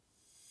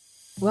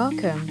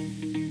Welcome.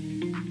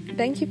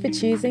 Thank you for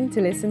choosing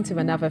to listen to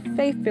another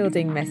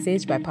faith-building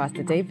message by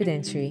Pastor David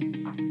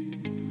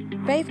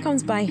Antwi. Faith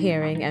comes by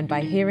hearing and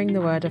by hearing the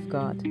Word of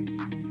God.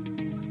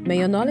 May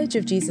your knowledge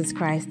of Jesus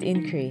Christ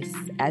increase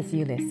as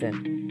you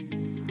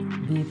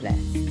listen. Be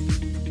blessed.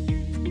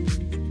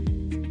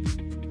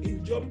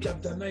 In Job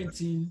chapter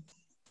 19,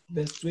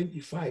 verse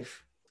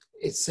 25,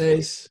 it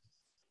says,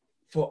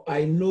 "For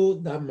I know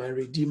that my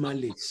Redeemer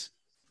lives."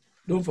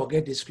 Don't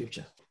forget this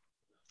scripture.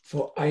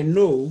 "For I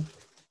know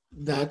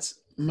that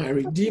my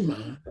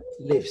Redeemer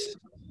lives,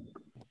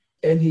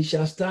 and he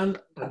shall stand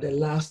at the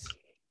last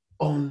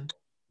on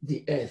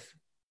the earth."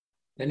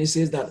 And he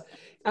says that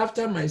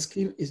after my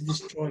skin is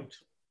destroyed,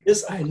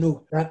 this I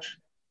know, that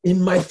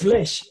in my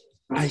flesh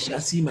I shall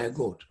see my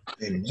God.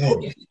 Amen.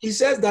 So he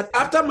says that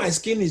after my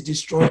skin is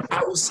destroyed,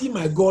 I will see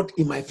my God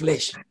in my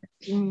flesh.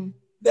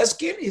 The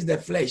skin is the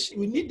flesh.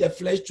 We need the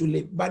flesh to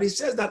live. But he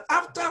says that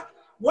after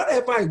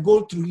whatever I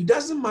go through, it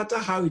doesn't matter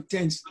how it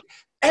turns.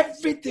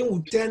 Everything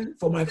will turn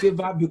for my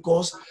favor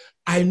because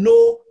I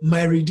know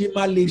my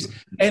Redeemer lives.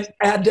 And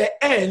at the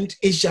end,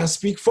 it shall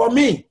speak for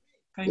me.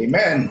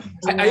 Amen.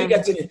 Are you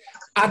getting it?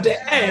 At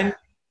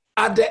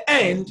the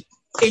end,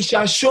 it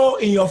shall show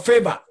in your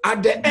favor.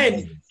 At the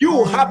end, you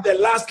will have the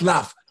last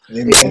laugh.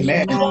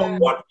 Amen.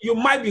 What you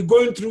might be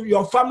going through,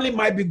 your family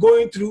might be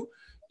going through,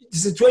 the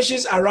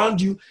situations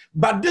around you,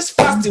 but this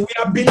fasting,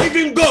 we are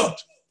believing God.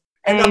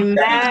 And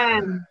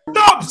Amen.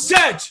 stop,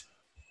 said,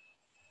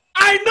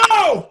 I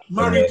know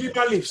my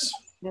Redeemer lives.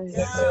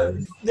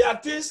 There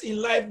are things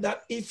in life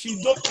that if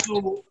you don't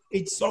know,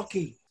 it's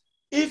okay.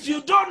 If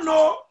you don't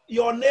know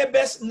your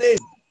neighbor's name,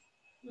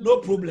 no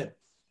problem.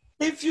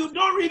 If you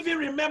don't even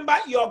remember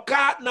your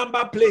car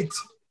number plate,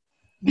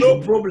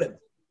 no problem.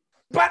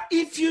 But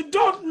if you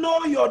don't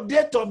know your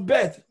date of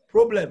birth,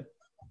 problem.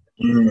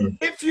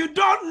 If you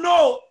don't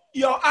know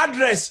your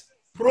address,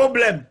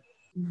 problem.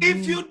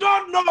 If you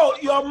don't know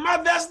your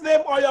mother's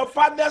name or your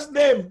father's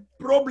name,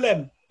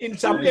 problem in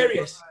some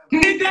areas.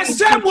 In the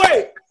same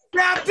way,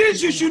 there are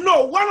things you should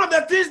know. One of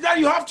the things that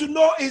you have to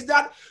know is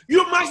that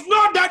you must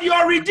know that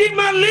your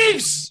Redeemer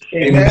lives.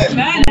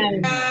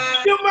 Amen.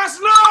 You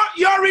must know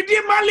your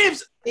Redeemer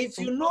lives. If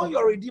you know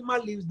your Redeemer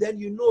lives, then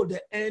you know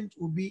the end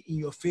will be in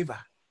your favor.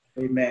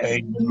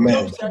 Amen.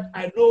 Job said,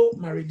 I know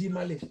my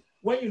Redeemer lives.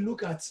 When you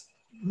look at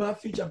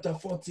Matthew chapter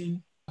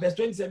 14, verse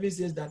 27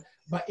 says that,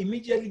 but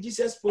immediately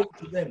Jesus spoke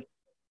to them,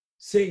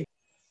 saying,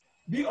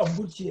 be of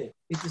good cheer,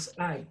 it is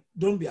I,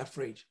 don't be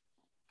afraid.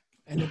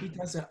 And then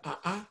Peter said,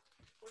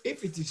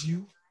 if it is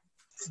you,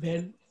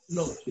 then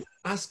Lord,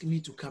 ask me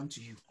to come to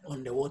you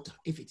on the water,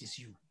 if it is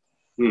you.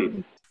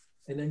 And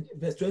then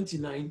verse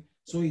 29,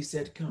 so he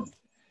said, come.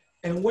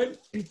 And when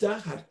Peter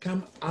had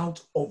come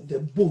out of the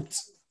boat,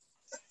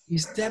 he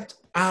stepped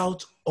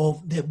out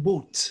of the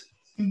boat.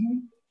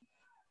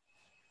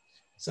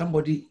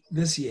 Somebody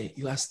this year,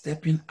 you are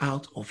stepping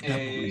out of that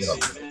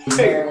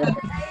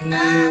boat.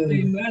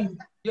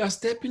 You are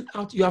stepping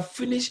out. You have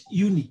finished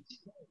uni.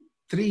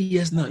 3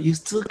 years now. You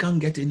still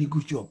can't get any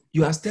good job.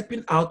 You are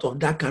stepping out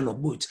of that kind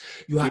of boat.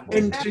 You are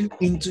entering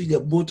into the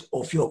boat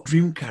of your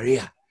dream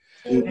career.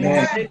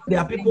 There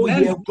are people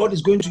here, God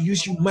is going to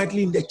use you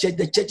mightily in the church.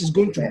 The church is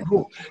going to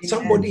grow.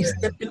 Somebody is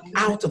stepping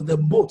out of the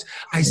boat.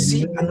 I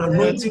see an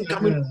anointing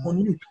coming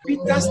on you.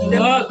 Peter stepped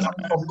out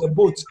of the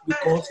boat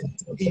because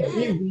he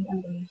knew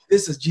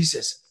this is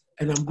Jesus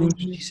and I'm going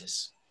to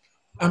Jesus.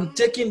 I'm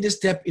taking this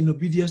step in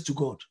obedience to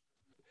God.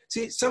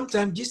 See,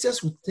 sometimes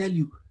Jesus will tell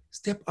you,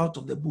 step out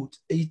of the boat.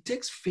 It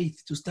takes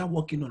faith to start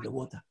walking on the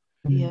water.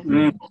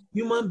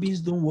 Human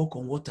beings don't walk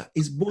on water.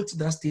 It's boat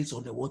that stays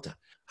on the water.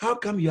 How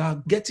come you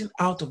are getting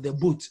out of the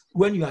boat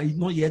when you are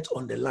not yet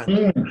on the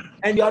land?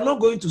 And you are not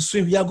going to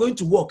swim, you are going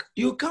to walk.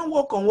 You can't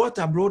walk on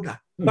water, brother.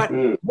 But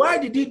why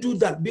did he do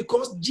that?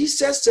 Because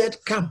Jesus said,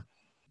 come.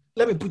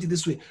 Let me put it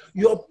this way.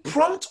 Your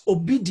prompt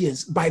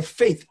obedience by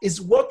faith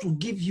is what will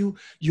give you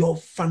your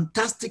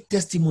fantastic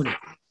testimony.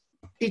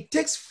 It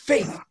takes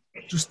faith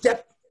to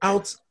step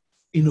out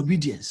in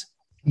obedience.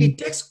 It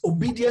takes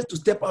obedience to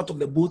step out of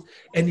the boat,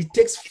 and it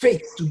takes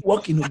faith to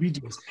walk in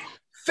obedience.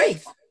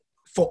 Faith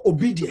for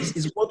obedience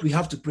is what we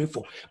have to pray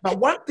for. But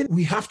one thing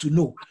we have to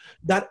know,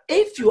 that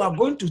if you are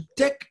going to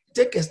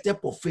take a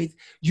step of faith,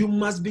 you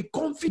must be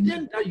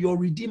confident that your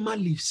Redeemer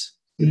lives.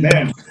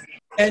 Amen.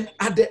 And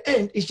at the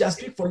end, it shall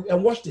speak for you.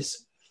 And watch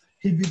this.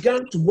 He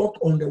began to walk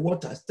on the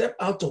water, step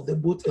out of the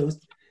boat, and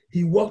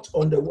he walked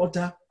on the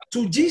water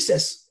to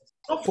Jesus,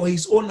 not for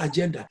his own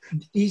agenda.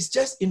 He's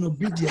just in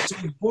obedience, so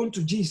he's going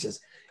to Jesus.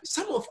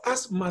 Some of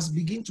us must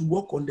begin to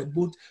walk on the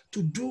boat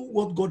to do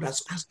what God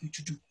has asked you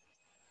to do.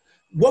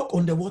 Walk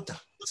on the water.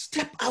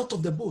 Step out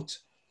of the boat.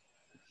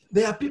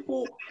 There are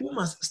people who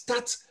must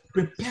start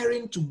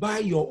preparing to buy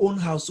your own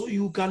house so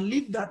you can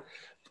leave that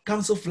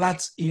council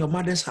flat in your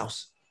mother's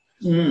house.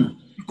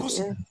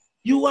 Because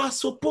you are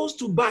supposed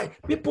to buy.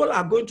 People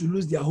are going to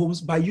lose their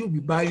homes, but you'll be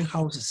buying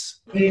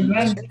houses.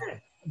 Amen.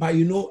 But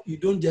you know, you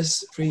don't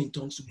just pray in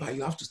tongues to buy.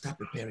 You have to start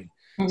preparing.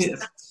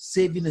 Start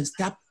saving and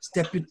start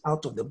stepping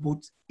out of the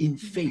boat in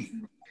faith.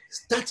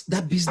 Start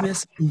that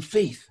business in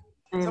faith.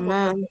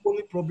 Amen. The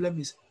only problem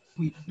is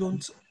we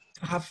don't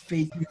have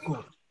faith in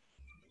God.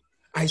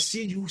 I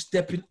see you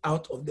stepping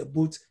out of the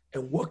boat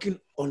and walking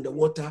on the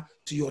water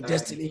to your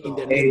destiny in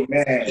the name of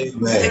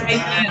Amen.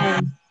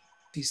 Amen.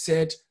 He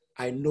said,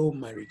 I know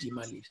my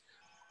Redeemer lives.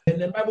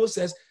 And the Bible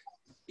says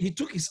he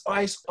took his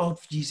eyes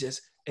off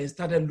Jesus and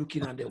started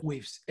looking at the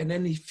waves. And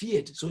then he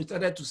feared, so he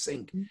started to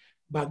sink.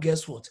 But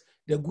guess what?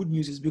 The good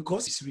news is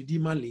because his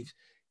Redeemer lives,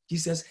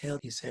 Jesus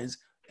held his hands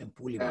and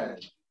pulled him out.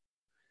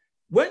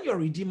 When your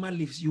Redeemer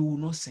lives, you will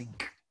not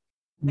sink.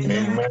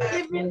 Amen.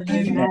 Even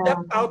if you step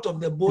out of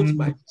the boat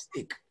by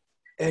mistake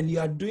and you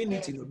are doing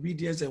it in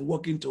obedience and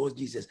walking towards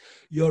Jesus,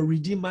 your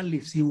Redeemer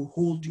lives. He will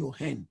hold your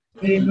hand.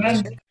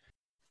 Amen.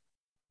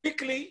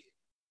 Quickly,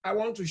 I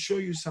want to show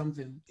you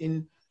something.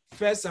 In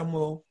 1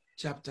 Samuel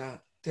chapter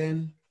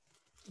 10,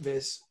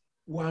 verse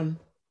 1,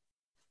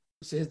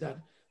 it says that,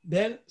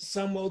 then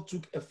Samuel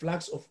took a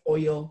flask of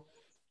oil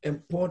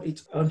and poured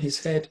it on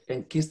his head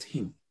and kissed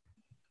him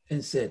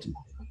and said,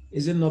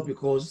 is it not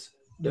because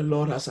the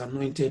Lord has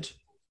anointed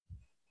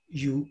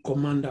you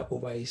commander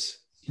over his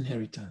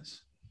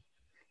inheritance?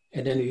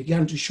 And then he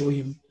began to show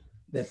him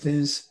the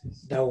things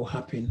that will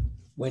happen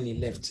when he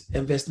left.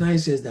 And verse 9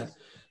 says that,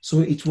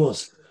 so it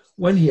was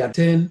when he had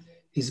turned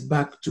his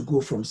back to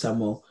go from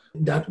Samuel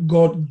that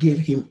God gave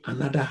him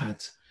another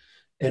heart.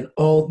 And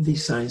all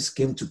these signs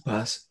came to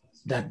pass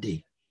that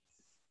day.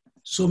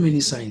 So many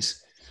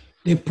signs.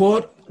 They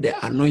poured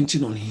the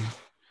anointing on him.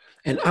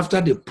 And after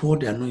they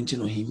poured the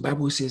anointing on him,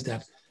 Bible says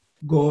that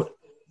God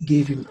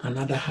gave him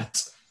another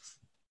heart.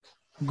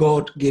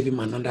 God gave him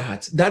another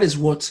heart. That is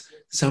what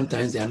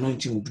sometimes the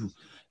anointing will do.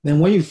 Then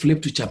when you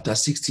flip to chapter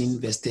 16,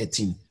 verse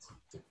 13,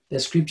 the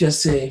scriptures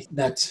say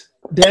that,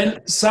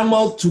 then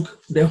Samuel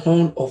took the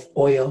horn of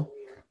oil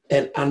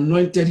and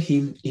anointed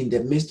him in the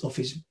midst of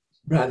his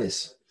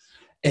brothers.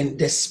 And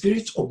the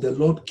Spirit of the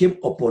Lord came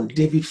upon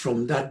David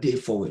from that day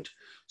forward.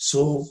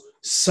 So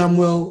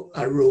Samuel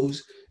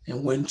arose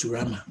and went to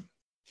Ramah.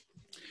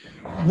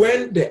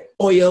 When the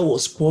oil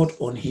was poured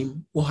on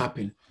him, what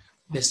happened?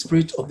 The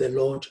Spirit of the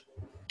Lord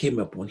came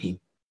upon him.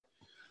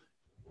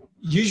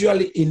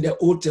 Usually in the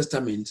Old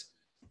Testament,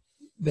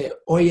 the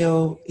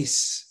oil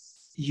is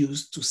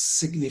used to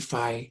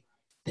signify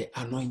the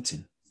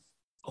anointing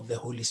of the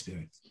Holy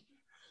Spirit.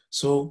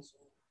 So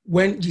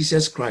when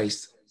Jesus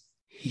Christ,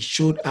 he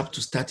showed up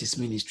to start his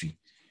ministry,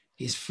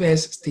 his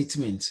first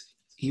statement,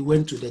 he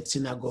went to the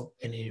synagogue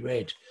and he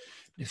read.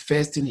 The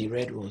first thing he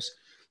read was,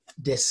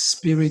 the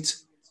Spirit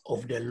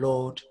of the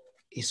Lord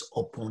is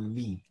upon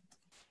me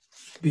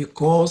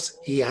because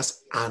he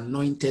has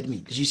anointed me.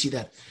 Did you see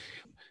that?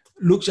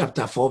 Luke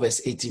chapter 4,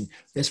 verse 18.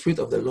 The Spirit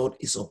of the Lord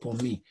is upon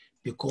me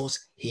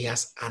because he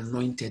has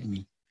anointed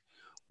me.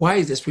 Why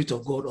is the Spirit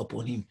of God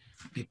upon him?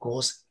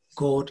 Because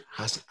God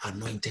has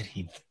anointed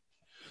him.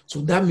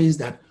 So that means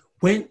that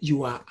when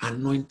you are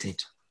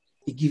anointed,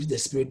 it gives the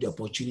Spirit the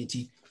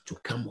opportunity to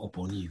come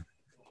upon you.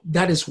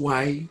 That is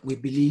why we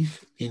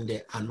believe in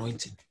the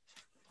anointing.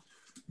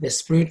 The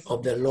Spirit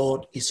of the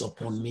Lord is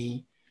upon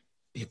me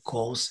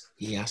because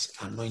he has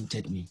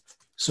anointed me.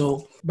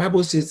 So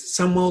Bible says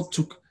Samuel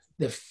took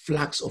the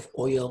flask of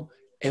oil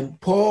and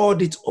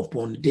poured it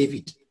upon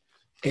David,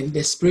 and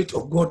the Spirit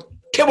of God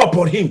came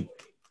upon him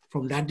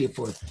from that day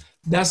forward.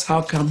 That's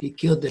how come he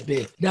killed the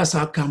bear. That's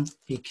how come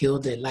he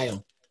killed the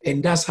lion.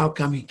 And that's how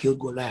come he killed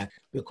Goliath,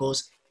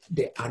 because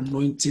the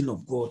anointing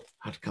of God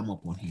had come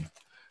upon him.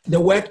 The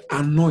word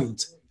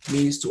anoint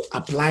means to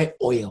apply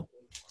oil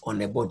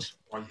on a body.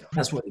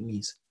 That's what it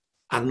means,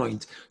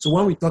 anoint. So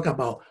when we talk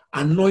about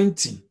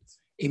anointing,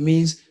 it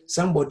means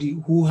somebody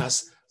who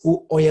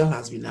oil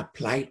has been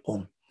applied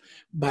on.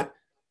 But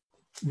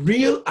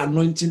real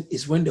anointing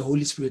is when the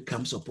Holy Spirit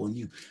comes upon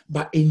you.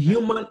 But in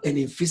human and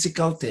in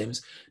physical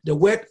terms, the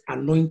word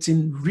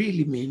anointing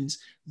really means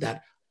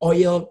that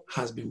oil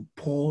has been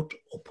poured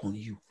upon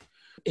you.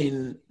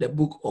 In the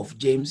book of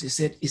James, it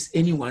said, is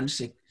anyone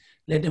sick?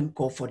 Let them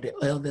call for the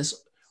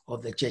elders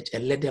of the church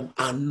and let them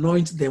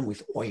anoint them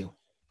with oil.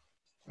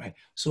 Right?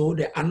 So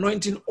the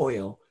anointing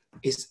oil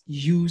is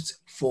used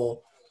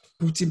for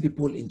putting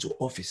people into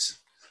office.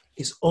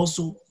 It's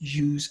also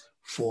used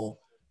for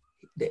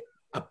the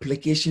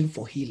application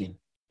for healing.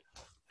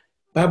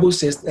 Bible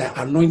says the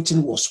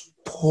anointing was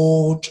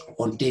poured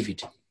on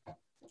David.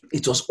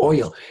 It was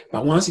oil,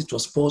 but once it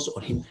was poured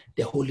on him,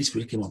 the Holy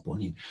Spirit came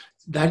upon him.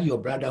 That your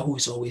brother who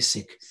is always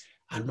sick,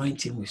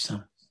 anoint him with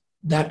some.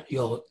 That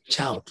your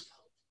child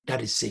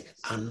that is sick,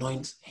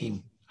 anoint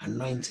him,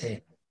 anoint her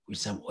with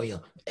some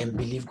oil, and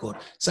believe God.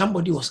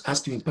 Somebody was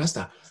asking me,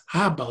 Pastor,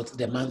 how about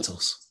the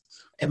mantles?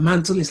 A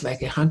mantle is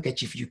like a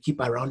handkerchief you keep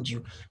around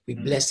you. We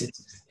bless it.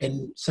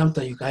 And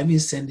sometimes you can even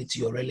send it to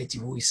your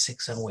relative who is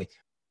sick somewhere.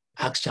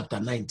 Acts chapter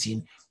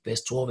 19,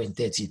 verse 12 and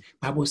 13.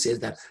 Bible says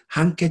that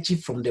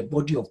handkerchief from the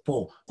body of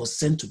Paul was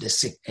sent to the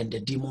sick and the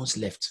demons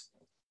left.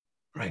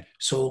 Right.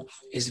 So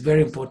it's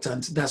very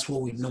important. That's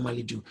what we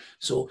normally do.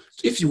 So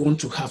if you want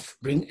to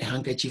bring a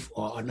handkerchief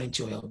or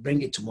anointing oil,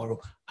 bring it tomorrow.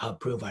 I'll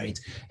pray over it.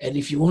 And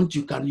if you want,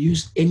 you can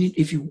use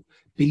if you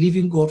believe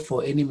in God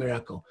for any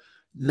miracle,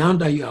 Now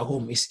that you are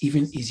home, it's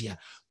even easier.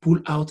 Pull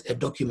out a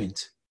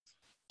document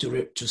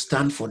to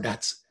stand for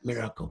that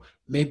miracle.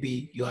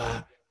 Maybe you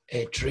are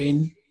a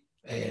trained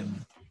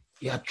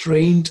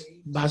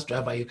bus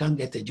driver, you can't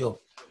get a job.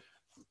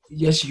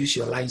 Just use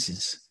your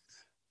license.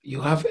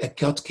 You have a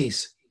court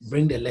case,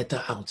 bring the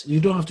letter out. You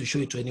don't have to show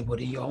it to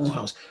anybody in your own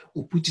house.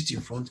 We'll put it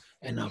in front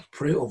and I'll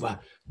pray over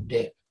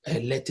the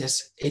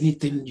letters,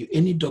 anything,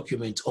 any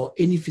document or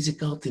any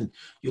physical thing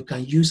you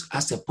can use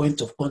as a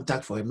point of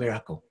contact for a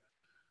miracle.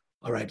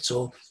 All right,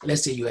 so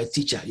let's say you're a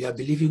teacher, you are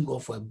believing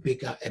God for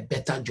a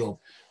better job.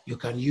 You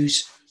can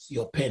use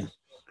your pen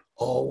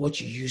or what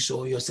you use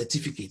or your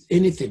certificate,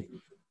 anything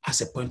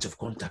as a point of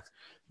contact.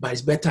 But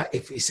it's better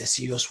if it's a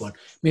serious one.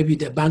 Maybe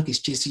the bank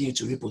is chasing you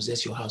to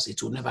repossess your house.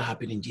 It will never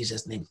happen in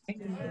Jesus' name.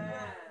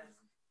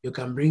 You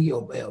can bring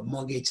your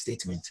mortgage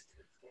statement.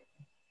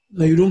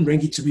 No, you don't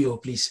bring it to me,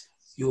 please.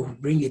 You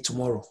bring it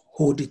tomorrow.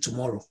 Hold it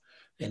tomorrow.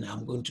 And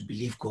I'm going to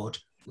believe God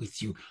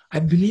with you.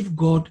 I believe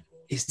God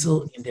is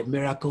still in the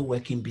miracle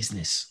working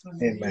business.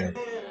 Amen.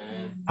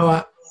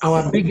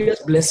 Our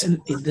biggest blessing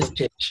in this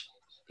church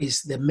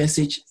is the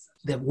message,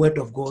 the word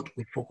of God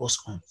we focus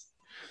on.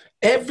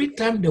 Every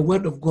time the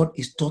word of God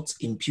is taught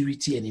in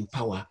purity and in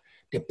power,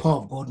 the power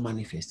of God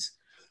manifests.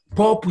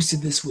 Paul puts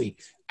it this way: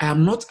 I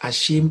am not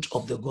ashamed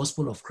of the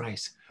gospel of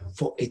Christ,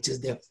 for it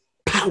is the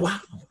power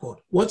of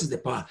God. What is the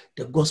power?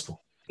 The gospel.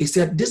 He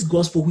said, this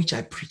gospel which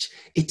I preach,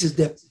 it is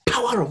the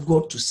power of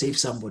God to save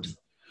somebody.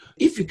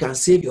 If you can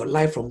save your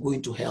life from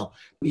going to hell,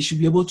 you should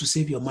be able to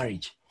save your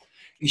marriage.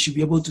 You should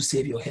be able to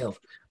save your health.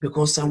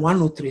 Because Psalm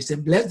 103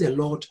 said, bless the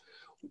Lord,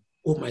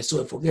 O my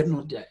soul, and forget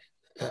not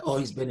all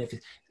his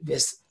benefits.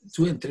 Verse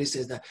 2 and 3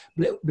 says that,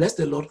 bless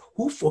the Lord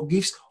who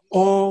forgives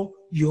all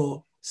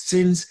your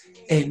sins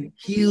and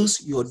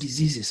heals your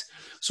diseases.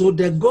 So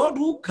the God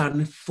who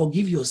can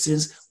forgive your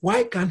sins,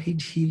 why can't he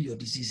heal your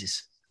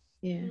diseases?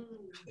 Yeah.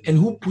 And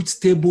who puts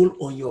food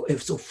on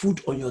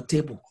your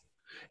table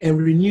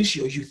and renews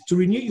your youth. To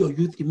renew your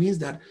youth, it means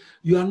that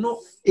you are not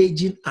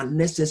aging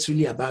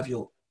unnecessarily above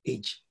your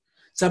age.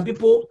 Some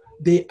people,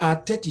 they are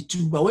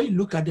 32, but when you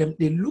look at them,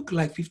 they look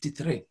like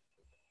 53.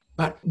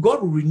 But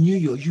God will renew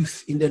your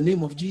youth in the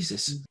name of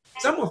Jesus.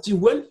 Some of you,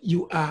 when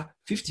you are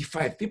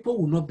 55, people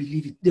will not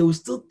believe it. They will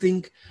still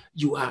think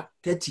you are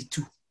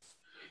 32.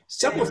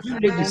 Some of you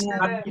ladies,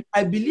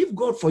 I believe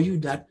God for you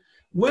that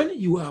when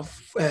you are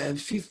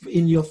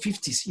in your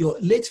 50s, your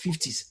late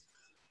 50s,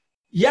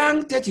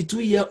 young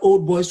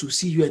 32-year-old boys will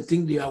see you and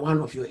think they are one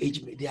of your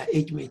age mates. They are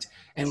age mates.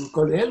 And we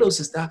call you, hello,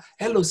 sister.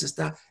 Hello,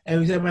 sister.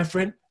 And we say, my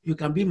friend, you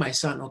can be my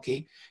son,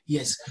 okay?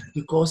 Yes,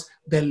 because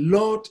the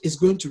Lord is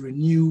going to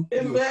renew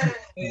Amen.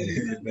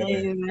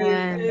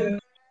 Amen.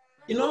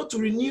 You know, to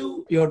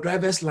renew your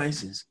driver's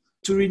license,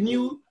 to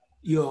renew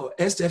your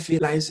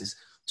SFA license,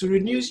 to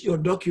renew your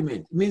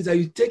document means that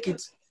you take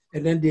it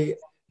and then they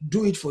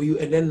do it for you,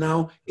 and then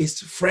now it's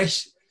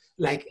fresh,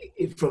 like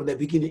from the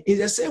beginning. In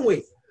the same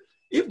way,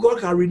 if God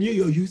can renew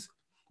your youth,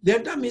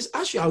 then that means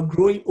as you are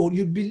growing old,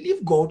 you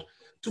believe God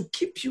to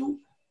keep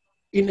you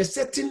in a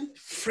certain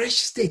fresh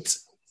state.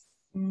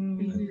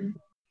 Mm-hmm.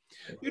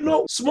 You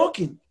know,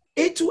 smoking,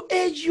 it will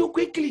age you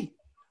quickly.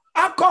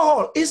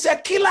 Alcohol is a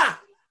killer.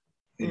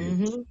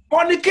 Mm-hmm.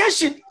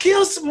 Fornication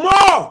kills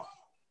more.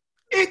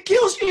 It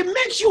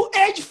makes you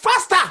age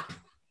faster.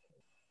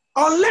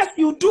 Unless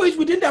you do it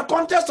within the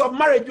context of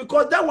marriage,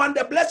 because that one,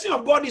 the blessing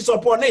of God is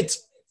upon it.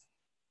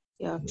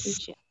 Yeah.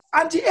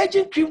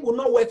 Anti-aging cream will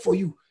not work for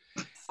you.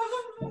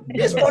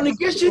 This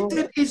fornication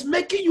thing is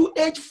making you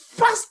age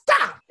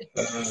faster.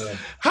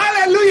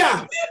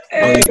 Hallelujah.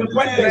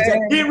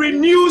 He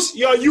renews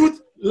your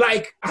youth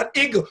like an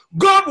eagle.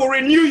 God will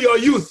renew your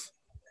youth.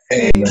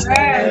 Amen.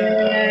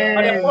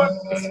 But the point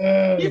is,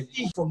 if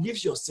he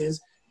forgives your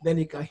sins, then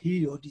he can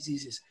heal your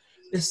diseases.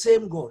 The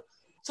same God.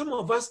 Some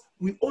of us,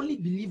 we only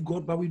believe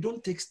God, but we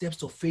don't take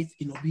steps of faith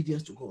in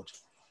obedience to God.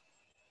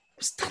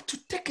 Start to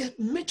take a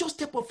major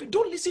step of faith.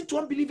 Don't listen to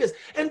unbelievers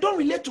and don't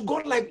relate to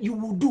God like you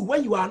will do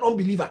when you are an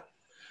unbeliever.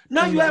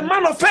 Now you are a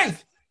man of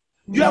faith.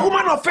 You are a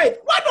woman of faith.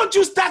 Why don't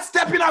you start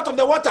stepping out of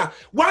the water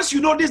once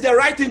you know this is the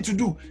right thing to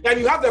do and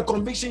you have the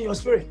conviction in your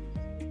spirit?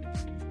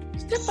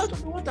 Step out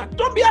of the water.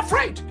 Don't be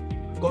afraid.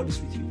 God is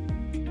with you.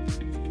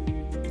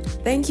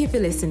 Thank you for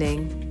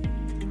listening.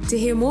 To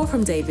hear more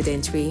from David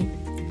Antwi,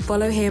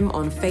 follow him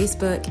on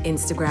Facebook,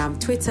 Instagram,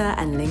 Twitter,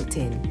 and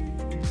LinkedIn.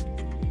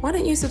 Why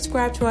don't you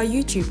subscribe to our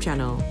YouTube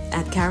channel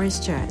at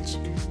Karen's Church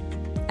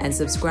and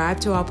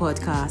subscribe to our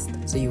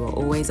podcast so you are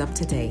always up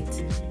to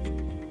date.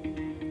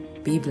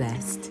 Be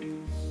blessed.